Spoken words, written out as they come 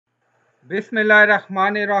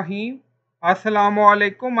Bismillahirrahmanirrahim. Assalamu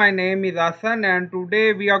alaikum. My name is Hassan and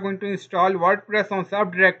today we are going to install WordPress on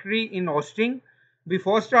Subdirectory in hosting.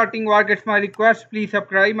 Before starting work, it's my request, please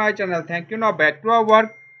subscribe my channel. Thank you. Now back to our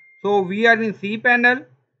work. So we are in cPanel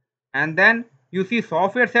and then you see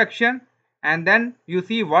software section and then you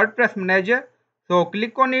see WordPress manager. So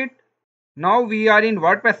click on it. Now we are in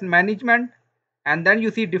WordPress management and then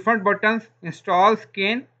you see different buttons, install,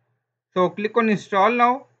 scan. So click on install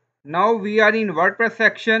now. Now we are in WordPress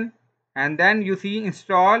section and then you see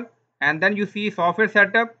install and then you see software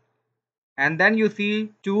setup and then you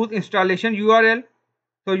see choose installation URL.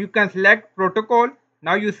 So you can select protocol.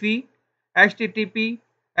 Now you see HTTP,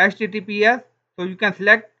 HTTPS. So you can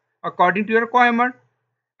select according to your requirement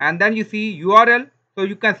and then you see URL. So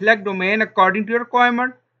you can select domain according to your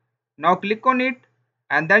requirement. Now click on it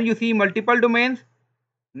and then you see multiple domains.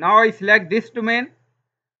 Now I select this domain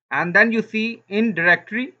and then you see in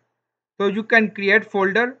directory. So you can create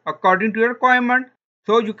folder according to your requirement.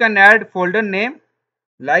 So you can add folder name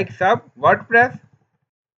like sub WordPress.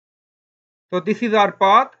 So this is our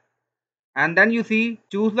path and then you see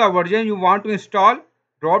choose the version you want to install,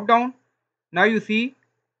 drop down. Now you see,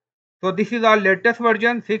 so this is our latest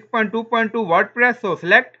version 6.2.2 WordPress. So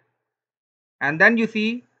select and then you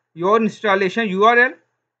see your installation URL.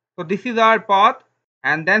 So this is our path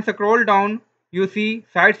and then scroll down, you see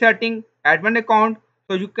site setting, admin account.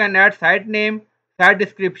 So you can add site name, site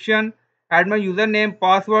description, admin username,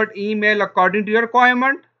 password, email according to your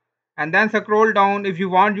requirement. And then scroll down, if you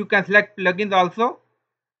want you can select plugins also.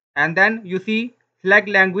 And then you see select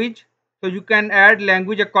language. So you can add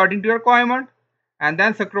language according to your requirement. And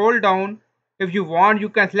then scroll down, if you want you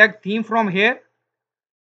can select theme from here.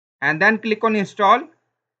 And then click on install.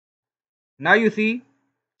 Now you see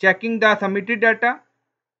checking the submitted data.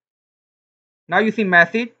 Now you see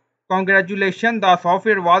message, congratulations, the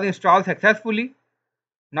software was installed successfully.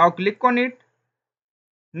 Now click on it.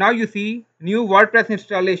 Now you see new WordPress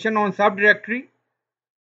installation on subdirectory.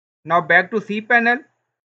 Now back to cPanel.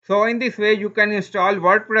 So in this way you can install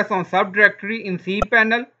WordPress on subdirectory in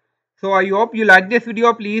cPanel. So I hope you like this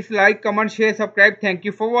video. Please like, comment, share, subscribe. Thank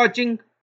you for watching.